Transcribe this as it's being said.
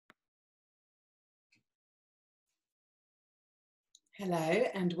Hello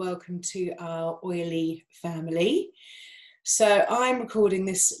and welcome to our oily family. So I'm recording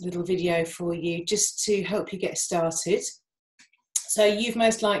this little video for you just to help you get started. So you've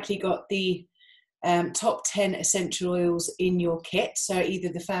most likely got the top 10 essential oils in your kit. So either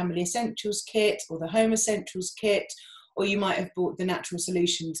the Family Essentials kit or the Home Essentials kit, or you might have bought the Natural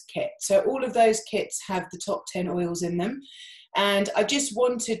Solutions kit. So all of those kits have the top 10 oils in them. And I just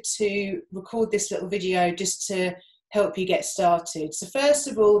wanted to record this little video just to help you get started. So first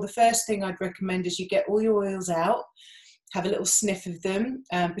of all, the first thing I'd recommend is you get all your oils out, have a little sniff of them,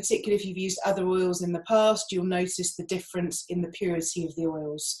 particularly if you've used other oils in the past, you'll notice the difference in the purity of the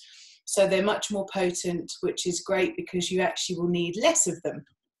oils. So they're much more potent, which is great because you actually will need less of them.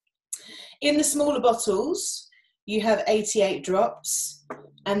 In the smaller bottles, you have 88 drops,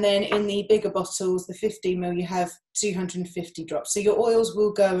 and then in the bigger bottles, the 15ml, you have 250 drops. So your oils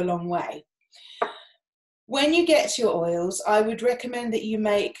will go a long way. When you get your oils, I would recommend that you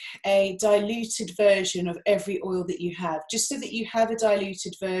make a diluted version of every oil that you have, just so that you have a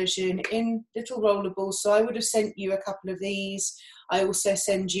diluted version in little rollables. So I would have sent you a couple of these. I also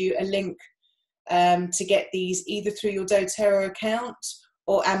send you a link to get these either through your doTERRA account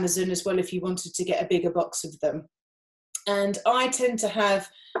or Amazon as well if you wanted to get a bigger box of them. And I tend to have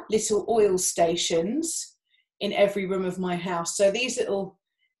little oil stations in every room of my house. So these little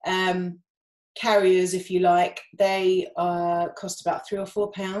carriers, if you like, they cost about £3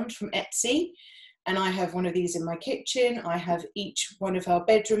 or £4 from Etsy, and I have one of these in my kitchen. I have each one of our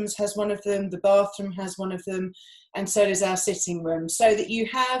bedrooms has one of them, the bathroom has one of them, and so does our sitting room, so that you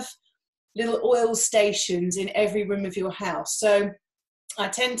have little oil stations in every room of your house. So I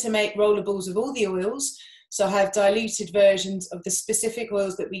tend to make rollables of all the oils, so I have diluted versions of the specific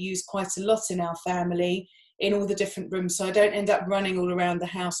oils that we use quite a lot in our family in all the different rooms, so I don't end up running all around the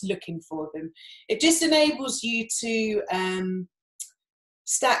house looking for them. It just enables you to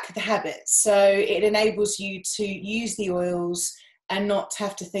stack the habits. So it enables you to use the oils and not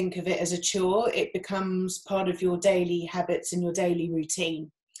have to think of it as a chore. It becomes part of your daily habits and your daily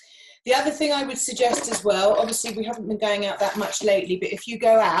routine. The other thing I would suggest as well, obviously we haven't been going out that much lately, but if you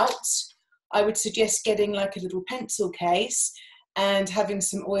go out, I would suggest getting like a little pencil case and having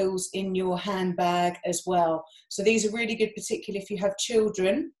some oils in your handbag as well. So these are really good, particularly if you have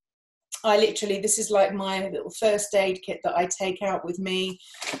children. This is like my little first aid kit that I take out with me,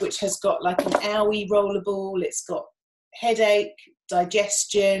 which has got like an owie rollerball, it's got headache,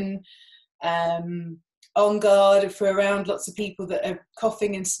 digestion, On Guard for around lots of people that are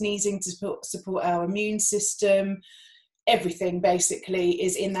coughing and sneezing to support our immune system. Everything basically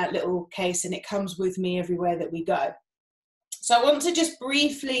is in that little case, and it comes with me everywhere that we go. So I want to just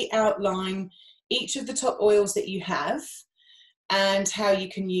briefly outline each of the top oils that you have and how you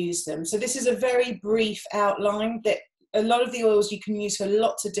can use them. So this is a very brief outline. That a lot of the oils you can use for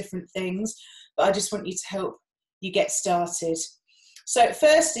lots of different things, but I just want you to help you get started. So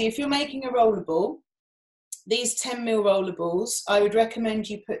firstly, if you're making a rollable, these 10ml rollables, I would recommend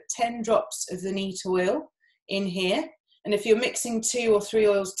you put 10 drops of the neat oil in here. And if you're mixing 2 or 3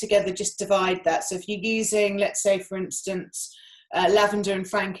 oils together, just divide that. So if you're using, let's say, for instance, lavender and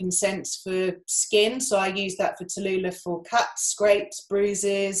frankincense for skin, so I use that for Tallulah for cuts, scrapes,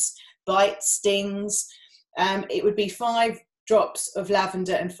 bruises, bites, stings, it would be 5 drops of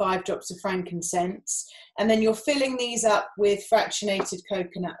lavender and 5 drops of frankincense. And then you're filling these up with fractionated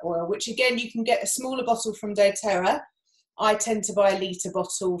coconut oil, which again, you can get a smaller bottle from doTERRA. I tend to buy a litre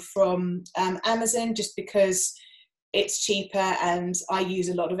bottle from Amazon just because it's cheaper and I use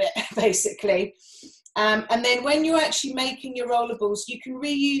a lot of it basically. And then when you're actually making your rollables, you can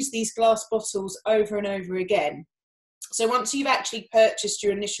reuse these glass bottles over and over again. So once you've actually purchased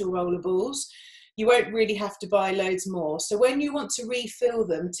your initial rollables, you won't really have to buy loads more. So when you want to refill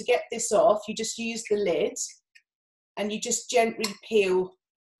them, to get this off, you just use the lid and you just gently peel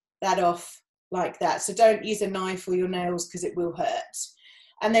that off like that. So don't use a knife or your nails because it will hurt.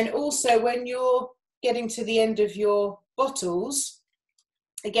 And then also when you're getting to the end of your bottles,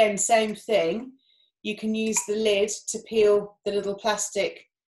 again, same thing. You can use the lid to peel the little plastic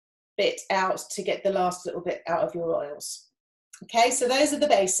bit out to get the last little bit out of your oils. Okay, so those are the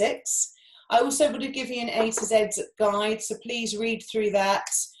basics. I also would have given you an A to Z guide, so please read through that.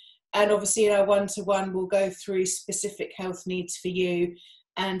 And obviously in our one-to-one, we'll go through specific health needs for you,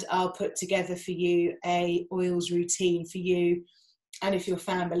 and I'll put together for you a oils routine for you and if your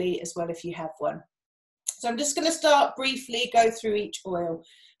family as well, if you have one. So I'm just going to start briefly, go through each oil.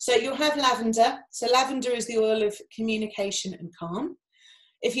 So you'll have lavender. So lavender is the oil of communication and calm.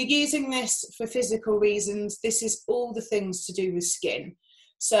 If you're using this for physical reasons, this is all the things to do with skin.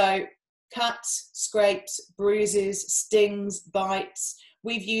 So cuts, scrapes, bruises, stings, bites.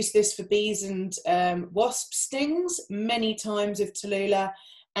 We've used this for bees and wasp stings many times with Tallulah,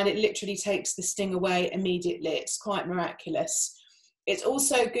 and it literally takes the sting away immediately. It's quite miraculous. It's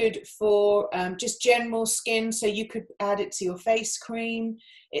also good for just general skin, so you could add it to your face cream.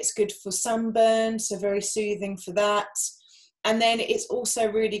 It's good for sunburn, so very soothing for that. And then it's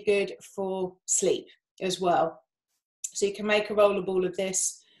also really good for sleep as well. So you can make a roller ball of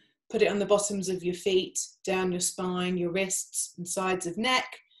this, put it on the bottoms of your feet, down your spine, your wrists and sides of neck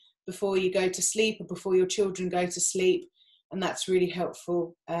before you go to sleep or before your children go to sleep. And that's really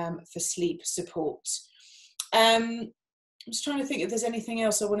helpful for sleep support. I'm just trying to think if there's anything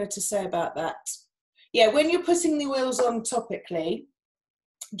else I wanted to say about that. Yeah, when you're putting the oils on topically,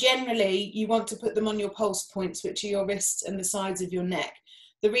 generally you want to put them on your pulse points, which are your wrists and the sides of your neck.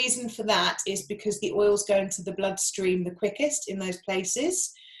 The reason for that is because the oils go into the bloodstream the quickest in those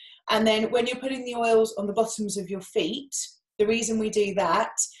places. And then when you're putting the oils on the bottoms of your feet, the reason we do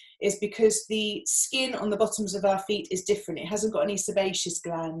that is because the skin on the bottoms of our feet is different. It hasn't got any sebaceous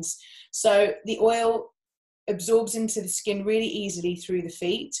glands. So the oil absorbs into the skin really easily through the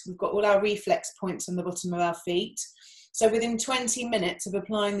feet. We've got all our reflex points on the bottom of our feet. So within 20 minutes of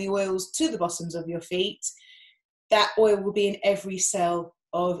applying the oils to the bottoms of your feet, that oil will be in every cell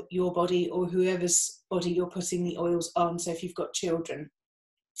of your body or whoever's body you're putting the oils on. So if you've got children.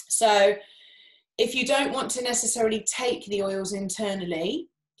 So if you don't want to necessarily take the oils internally,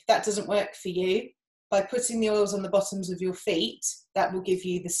 if that doesn't work for you, by putting the oils on the bottoms of your feet, that will give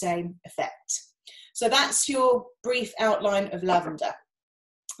you the same effect. So that's your brief outline of lavender.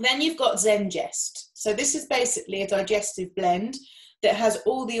 Then you've got Zengest. So this is basically a digestive blend that has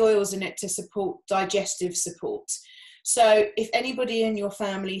all the oils in it to support digestive support. So if anybody in your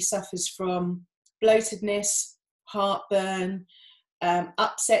family suffers from bloatedness, heartburn,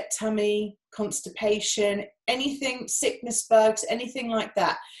 upset tummy, constipation, anything, sickness bugs, anything like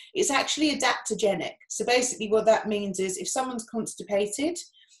that, it's actually adaptogenic. So basically what that means is if someone's constipated,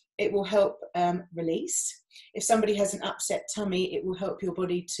 it will help release. If somebody has an upset tummy, it will help your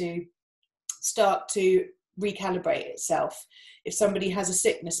body to start to recalibrate itself. If somebody has a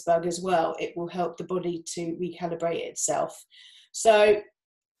sickness bug as well, it will help the body to recalibrate itself. So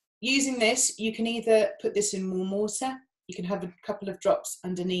using this, you can either put this in warm water, you can have a couple of drops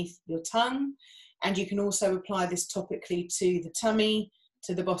underneath your tongue, and you can also apply this topically to the tummy,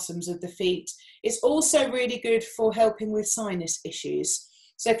 to the bottoms of the feet. It's also really good for helping with sinus issues.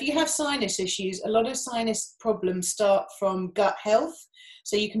 So if you have sinus issues, a lot of sinus problems start from gut health.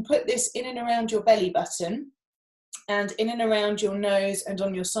 So you can put this in and around your belly button and in and around your nose and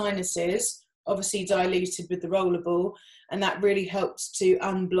on your sinuses, obviously diluted with the roller ball, and that really helps to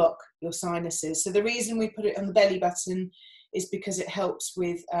unblock your sinuses. So the reason we put it on the belly button is because it helps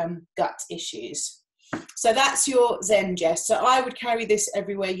with gut issues. So that's your Zengest. So I would carry this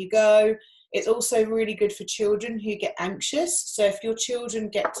everywhere you go. It's also really good for children who get anxious. So if your children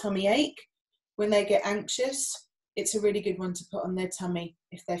get tummy ache when they get anxious, it's a really good one to put on their tummy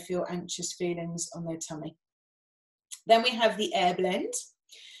if they feel anxious feelings on their tummy. Then we have the Air Blend.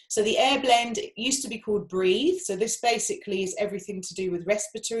 So the Air Blend used to be called Breathe. So this basically is everything to do with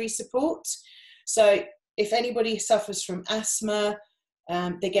respiratory support. So if anybody suffers from asthma,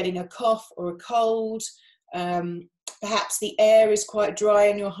 they're getting a cough or a cold, perhaps the air is quite dry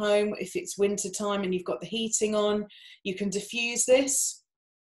in your home. If it's winter time and you've got the heating on, you can diffuse this.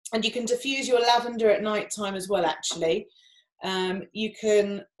 And you can diffuse your lavender at night time as well, actually. You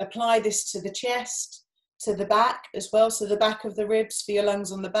can apply this to the chest, to the back as well. So the back of the ribs for your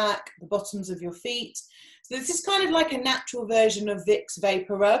lungs on the back, the bottoms of your feet. So this is kind of like a natural version of Vicks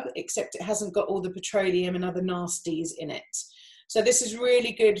Vapor Rub, except it hasn't got all the petroleum and other nasties in it. So this is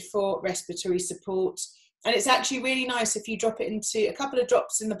really good for respiratory support. And it's actually really nice if you drop it into a couple of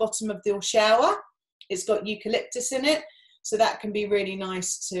drops in the bottom of your shower. It's got eucalyptus in it. So that can be really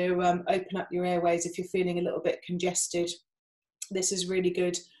nice to open up your airways if you're feeling a little bit congested. This is really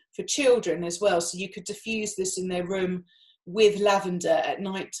good for children as well. So you could diffuse this in their room with lavender at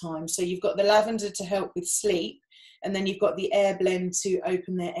night time. So you've got the lavender to help with sleep, and then you've got the Air Blend to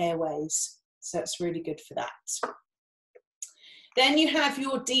open their airways. So that's really good for that. Then you have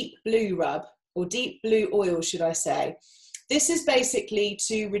your Deep Blue Rub, or Deep Blue Oil, should I say. This is basically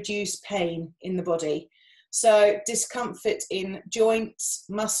to reduce pain in the body. So discomfort in joints,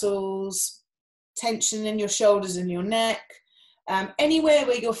 muscles, tension in your shoulders and your neck, anywhere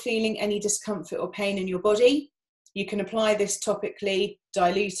where you're feeling any discomfort or pain in your body, you can apply this topically,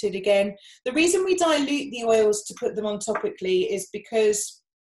 diluted again. The reason we dilute the oils to put them on topically is because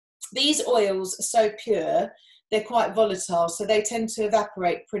these oils are so pure they're quite volatile, so they tend to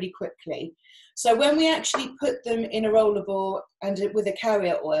evaporate pretty quickly. So when we actually put them in a roller ball and with a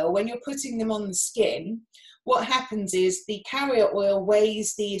carrier oil, when you're putting them on the skin, what happens is the carrier oil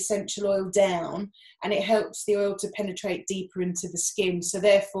weighs the essential oil down, and it helps the oil to penetrate deeper into the skin. So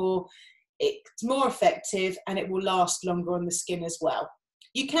therefore, it's more effective and it will last longer on the skin as well.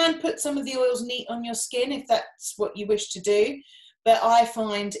 You can put some of the oils neat on your skin if that's what you wish to do, but I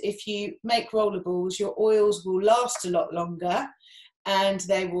find if you make roller balls, your oils will last a lot longer and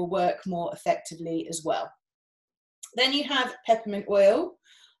they will work more effectively as well. Then you have peppermint oil.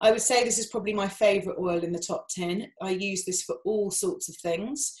 I would say this is probably my favourite oil in the top 10. I use this for all sorts of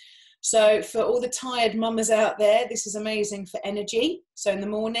things. So for all the tired mamas out there, this is amazing for energy. So in the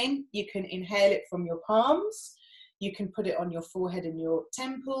morning, you can inhale it from your palms. You can put it on your forehead and your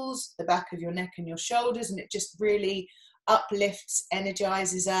temples, the back of your neck and your shoulders, and it just really uplifts,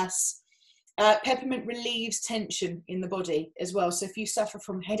 energizes us. Peppermint relieves tension in the body as well. So if you suffer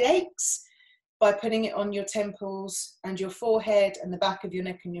from headaches, by putting it on your temples and your forehead and the back of your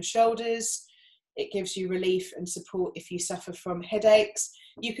neck and your shoulders, it gives you relief and support if you suffer from headaches.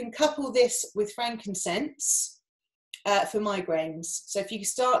 You can couple this with frankincense for migraines. So if you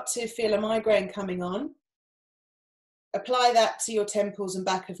start to feel a migraine coming on, apply that to your temples and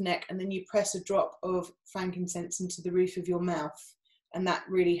back of neck, and then you press a drop of frankincense into the roof of your mouth. And that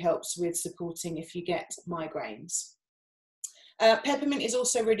really helps with supporting if you get migraines. Peppermint is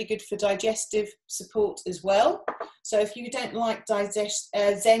also really good for digestive support as well. So if you don't like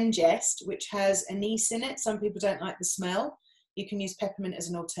Zengest, which has anise in it, some people don't like the smell, you can use peppermint as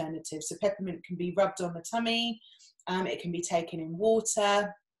an alternative. So peppermint can be rubbed on the tummy, it can be taken in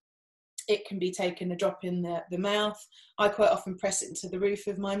water, it can be taken a drop in the mouth. I quite often press it into the roof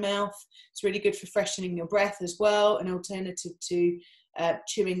of my mouth. It's really good for freshening your breath as well, an alternative to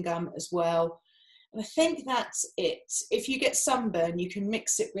chewing gum as well. And I think that's it. If you get sunburn, you can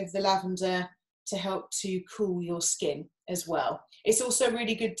mix it with the lavender to help to cool your skin as well. It's also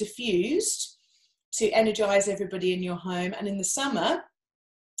really good diffused to energize everybody in your home. And in the summer,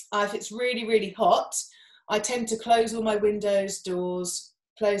 if it's really, really hot, I tend to close all my windows, doors,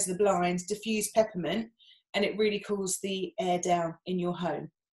 close the blinds, diffuse peppermint, and it really cools the air down in your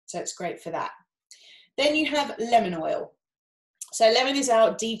home. So it's great for that. Then you have lemon oil. So lemon is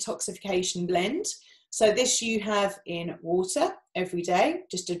our detoxification blend. So this you have in water every day.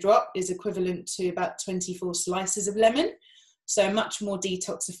 Just a drop is equivalent to about 24 slices of lemon. So much more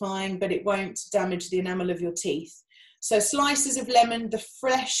detoxifying, but it won't damage the enamel of your teeth. So slices of lemon, the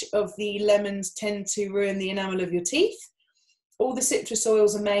flesh of the lemons tend to ruin the enamel of your teeth. All the citrus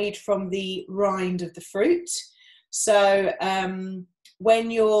oils are made from the rind of the fruit. So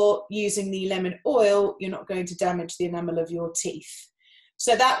when you're using the lemon oil, you're not going to damage the enamel of your teeth.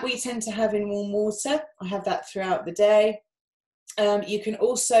 So that we tend to have in warm water. I have that throughout the day. You can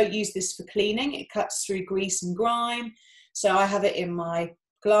also use this for cleaning. It cuts through grease and grime. So I have it in my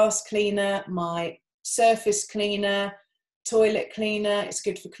glass cleaner, my surface cleaner, toilet cleaner. It's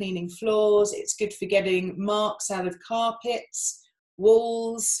good for cleaning floors. It's good for getting marks out of carpets,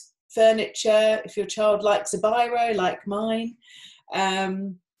 walls, furniture, if your child likes a biro like mine.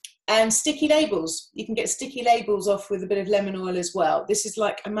 And sticky labels. You can get sticky labels off with a bit of lemon oil as well. This is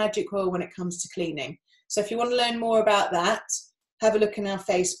like a magic oil when it comes to cleaning. So if you want to learn more about that, have a look in our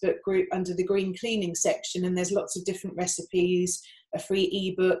Facebook group under the green cleaning section, and there's lots of different recipes, a free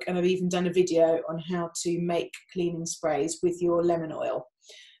ebook, and I've even done a video on how to make cleaning sprays with your lemon oil.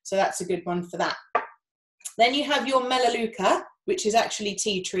 So that's a good one for that. Then you have your Melaleuca, which is actually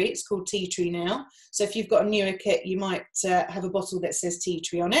tea tree. It's called tea tree now. So if you've got a newer kit, you might have a bottle that says tea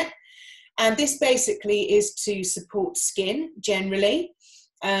tree on it. And this basically is to support skin generally.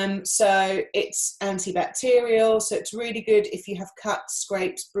 So it's antibacterial. So it's really good if you have cuts,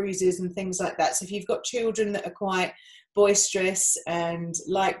 scrapes, bruises, and things like that. So if you've got children that are quite boisterous and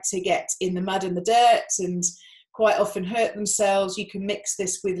like to get in the mud and the dirt and quite often hurt themselves, you can mix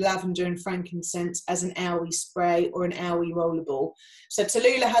this with lavender and frankincense as an owie spray or an owie rollerball. So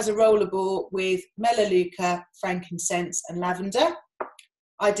Tallulah has a rollerball with Melaleuca, frankincense and lavender.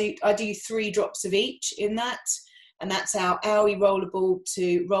 I do 3 drops of each in that, and that's our owie rollerball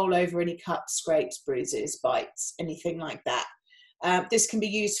to roll over any cuts, scrapes, bruises, bites, anything like that. This can be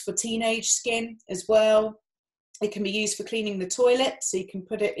used for teenage skin as well. It can be used for cleaning the toilet, so you can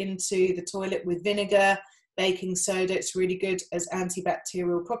put it into the toilet with vinegar, baking soda. It's really good as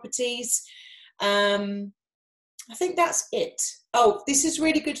antibacterial properties. I think that's it. Oh, this is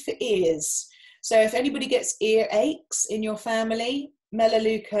really good for ears. So if anybody gets ear aches in your family,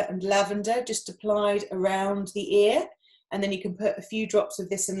 Melaleuca and lavender just applied around the ear, and then you can put a few drops of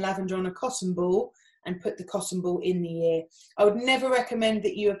this and lavender on a cotton ball and put the cotton ball in the ear. I would never recommend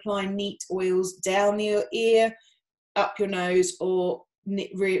that you apply neat oils down your ear, up your nose, or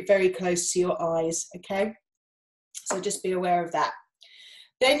very close to your eyes, okay? So just be aware of that.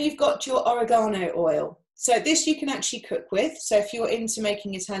 Then you've got your oregano oil. So this you can actually cook with. So if you're into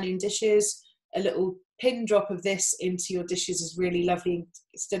making Italian dishes, a little pin drop of this into your dishes is really lovely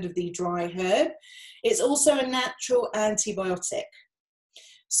instead of the dry herb. It's also a natural antibiotic.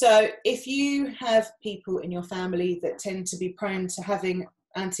 So if you have people in your family that tend to be prone to having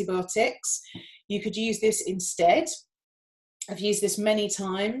antibiotics, you could use this instead. I've used this many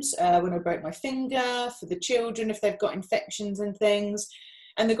times when I broke my finger, for the children if they've got infections and things.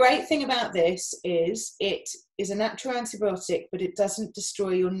 And the great thing about this is it is a natural antibiotic, but it doesn't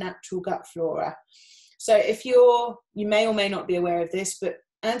destroy your natural gut flora. So if you may or may not be aware of this, but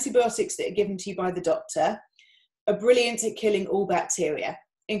antibiotics that are given to you by the doctor are brilliant at killing all bacteria,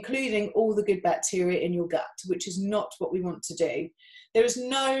 including all the good bacteria in your gut, which is not what we want to do. There is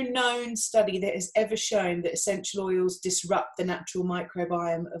no known study that has ever shown that essential oils disrupt the natural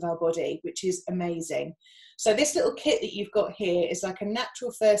microbiome of our body, which is amazing. So this little kit that you've got here is like a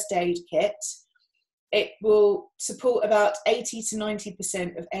natural first aid kit. It will support about 80 to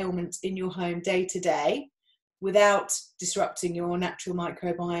 90% of ailments in your home day to day without disrupting your natural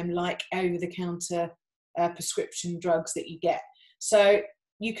microbiome like over-the-counter prescription drugs that you get. So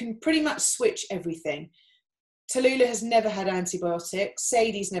you can pretty much switch everything. Tallulah has never had antibiotics.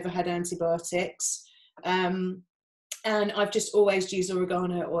 Sadie's never had antibiotics. And I've just always used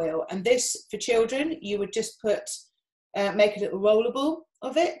oregano oil. And this, for children, you would just make a little rollable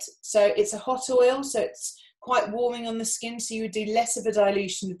of it. So it's a hot oil, so it's quite warming on the skin, so you would do less of a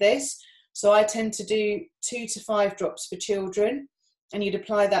dilution of this. So I tend to do 2 to 5 drops for children, and you'd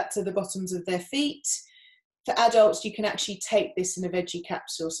apply that to the bottoms of their feet. For adults, you can actually take this in a veggie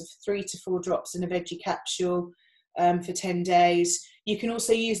capsule, so 3 to 4 drops in a veggie capsule for 10 days. You can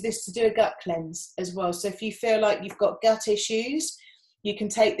also use this to do a gut cleanse as well. So if you feel like you've got gut issues, you can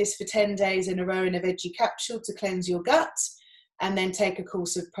take this for 10 days in a row in a veggie capsule to cleanse your gut, and then take a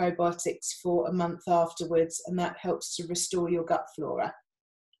course of probiotics for a month afterwards, and that helps to restore your gut flora.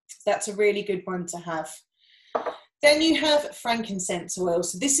 That's a really good one to have. Then you have frankincense oil.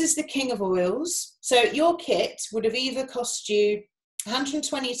 So this is the king of oils. So your kit would have either cost you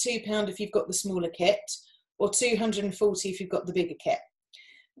 £122 if you've got the smaller kit, or £240 if you've got the bigger kit.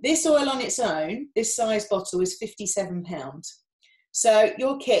 This oil on its own, this size bottle, is £57. So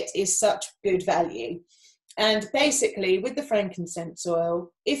your kit is such good value. And basically with the frankincense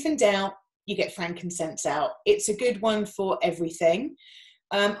oil, if in doubt, you get frankincense out. It's a good one for everything.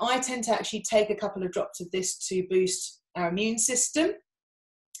 I tend to actually take a couple of drops of this to boost our immune system.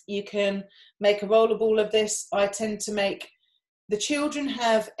 You can make a rollable of this. I tend to make, the children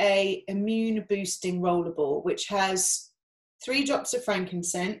have a immune boosting rollable, which has 3 drops of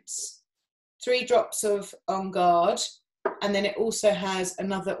frankincense, 3 drops of On Guard, and then it also has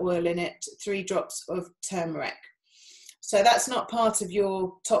another oil in it, 3 drops of turmeric. So that's not part of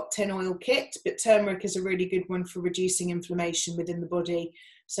your top 10 oil kit, but turmeric is a really good one for reducing inflammation within the body.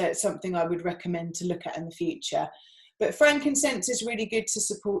 So it's something I would recommend to look at in the future. But frankincense is really good to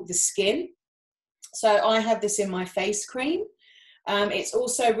support the skin. So I have this in my face cream. It's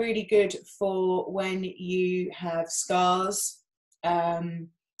also really good for when you have scars.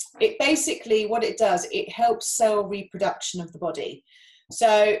 It basically, what it does, it helps cell reproduction of the body.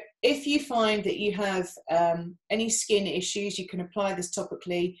 So if you find that you have any skin issues, you can apply this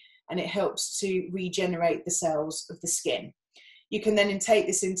topically, and it helps to regenerate the cells of the skin. You can then intake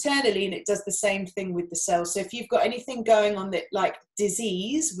this internally, and it does the same thing with the cells. So if you've got anything going on that, like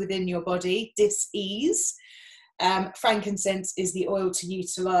disease within your body, dis-ease, frankincense is the oil to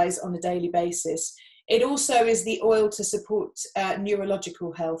utilize on a daily basis. It also is the oil to support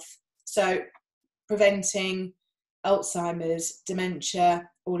neurological health. So preventing Alzheimer's, dementia,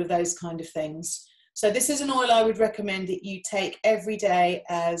 all of those kind of things. So this is an oil I would recommend that you take every day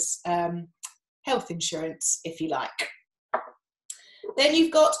as health insurance, if you like. Then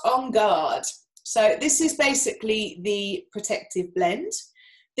you've got On Guard. So this is basically the protective blend.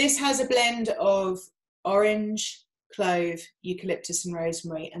 This has a blend of orange, clove, eucalyptus and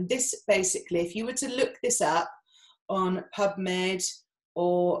rosemary. And this basically, if you were to look this up on PubMed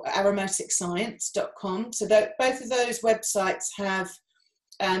or aromaticscience.com, so that both of those websites have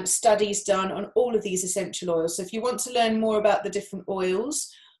studies done on all of these essential oils. So if you want to learn more about the different oils,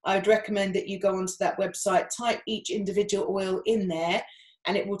 I would recommend that you go onto that website, type each individual oil in there,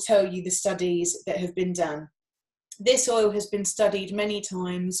 and it will tell you the studies that have been done. This oil has been studied many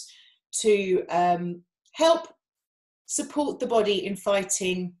times to help support the body in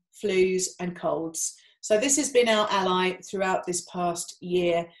fighting flus and colds. So this has been our ally throughout this past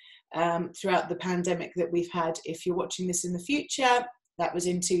year, throughout the pandemic that we've had. If you're watching this in the future, that was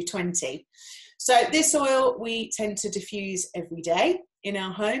in 2020. So this oil we tend to diffuse every day in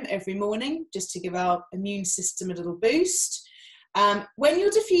our home, every morning, just to give our immune system a little boost. When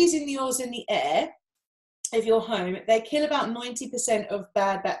you're diffusing the oils in the air of your home, they kill about 90% of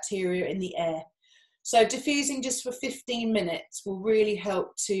bad bacteria in the air. So diffusing just for 15 minutes will really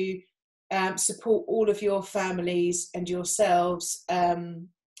help to support all of your families and yourselves'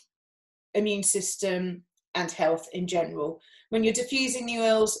 immune system and health in general. When you're diffusing the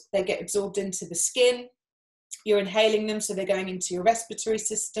oils, they get absorbed into the skin. You're inhaling them, so they're going into your respiratory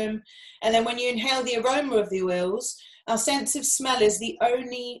system. And then when you inhale the aroma of the oils, our sense of smell is the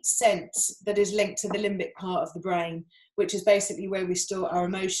only sense that is linked to the limbic part of the brain, which is basically where we store our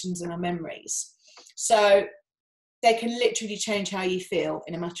emotions and our memories. So they can literally change how you feel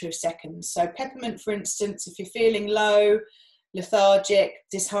in a matter of seconds. So peppermint, for instance, if you're feeling low, lethargic,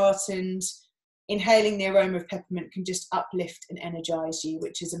 disheartened, inhaling the aroma of peppermint can just uplift and energize you,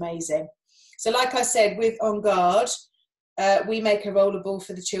 which is amazing. So like I said, with On Guard, we make a rollerball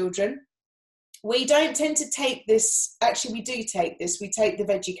for the children. We don't tend to take this, actually we do take this, we take the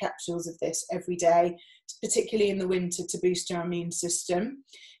veggie capsules of this every day, particularly in the winter, to boost our immune system.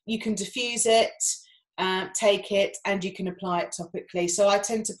 You can diffuse it, take it, and you can apply it topically. So I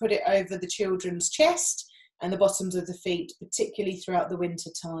tend to put it over the children's chest and the bottoms of the feet, particularly throughout the winter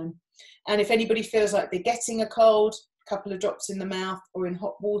time. And if anybody feels like they're getting a cold, a couple of drops in the mouth or in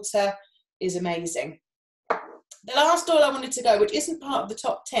hot water is amazing. The last oil I wanted to go, which isn't part of the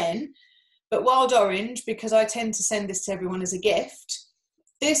top 10, but Wild Orange, because I tend to send this to everyone as a gift.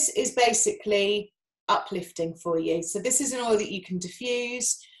 This is basically uplifting for you. So this is an oil that you can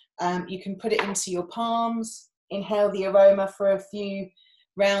diffuse. You can put it into your palms, inhale the aroma for a few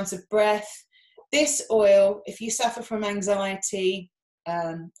rounds of breath. This oil, if you suffer from anxiety,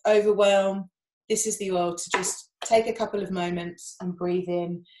 overwhelm, this is the oil to just take a couple of moments and breathe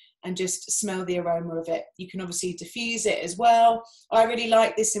in and just smell the aroma of it. You can obviously diffuse it as well. I really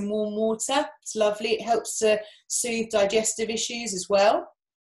like this in warm water. It's lovely. It helps to soothe digestive issues as well.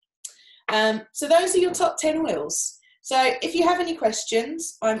 So those are your top 10 oils. So if you have any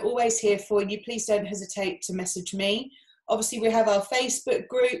questions, I'm always here for you. Please don't hesitate to message me. Obviously, we have our Facebook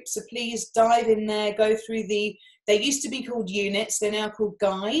group, so please dive in there, go through they used to be called units, they're now called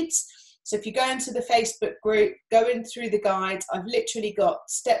guides. So if you go into the Facebook group, go in through the guides, I've literally got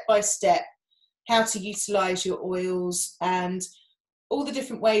step-by-step how to utilize your oils and all the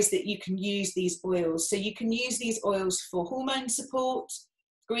different ways that you can use these oils. So you can use these oils for hormone support,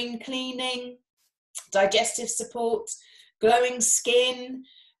 green cleaning, digestive support, glowing skin.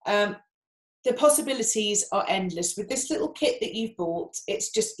 The possibilities are endless. With this little kit that you've bought, it's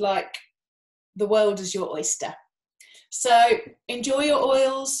just like the world is your oyster. So enjoy your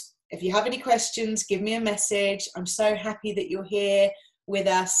oils. If you have any questions, give me a message. I'm so happy that you're here with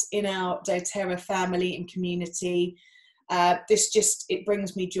us in our doTERRA family and community. It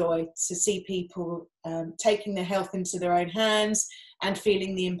brings me joy to see people taking their health into their own hands and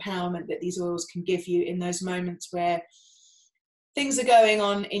feeling the empowerment that these oils can give you in those moments where things are going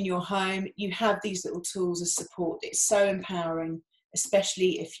on in your home. You have these little tools of support. It's so empowering,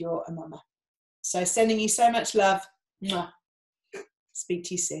 especially if you're a mama. So sending you so much love. Mwah. Speak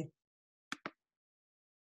to you soon.